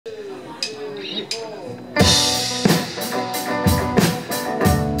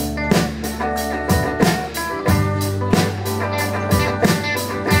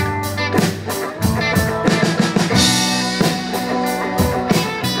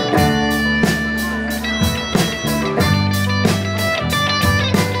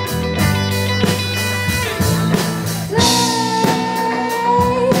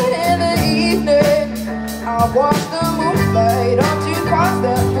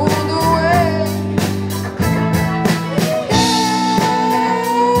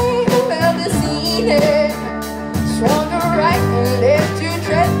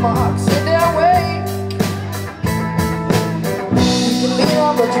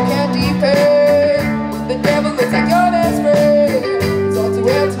you can't depend. The devil looks like your best friend. It's all too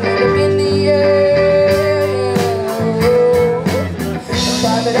well to end up in the end.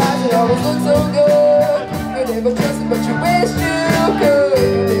 Private eyes, it always looks so good. You never trusted, but you wish you could.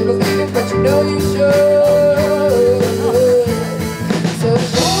 You never leaving, but you know you should. So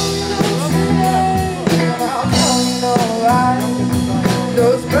show me those tonight, and I'll tell you no lie.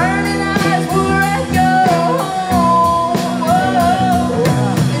 Those burning eyes will wreck your home.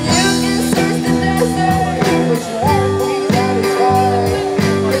 And you can search the desert, but you won't be satisfied.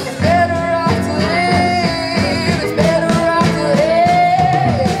 It's better off to live. It's better off to live.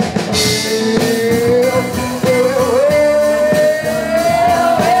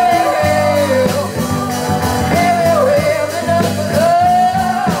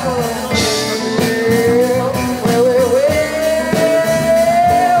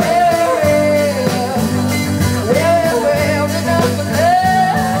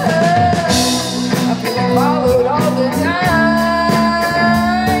 Followed all the time,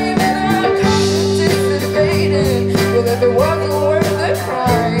 and I'm constantly debating whether it wasn't worth the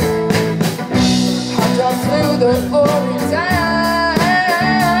crime. I dropped through the pouring time,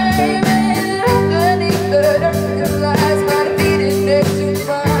 and underneath the dirt, your lies might have beaten next to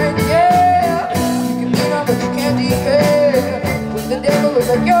mine. Yeah, you can lean on, but you can't depend. When the devil is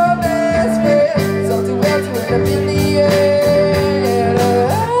like your best friend, it's all too well to end up in the end.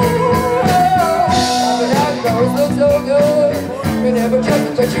 Always look so good. You never trust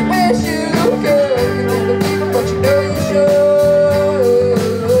it, but you wish you could. You never leave it, but you know you should.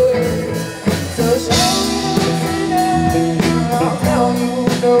 So show me tonight, and I'll tell you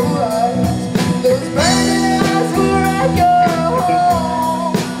no lie.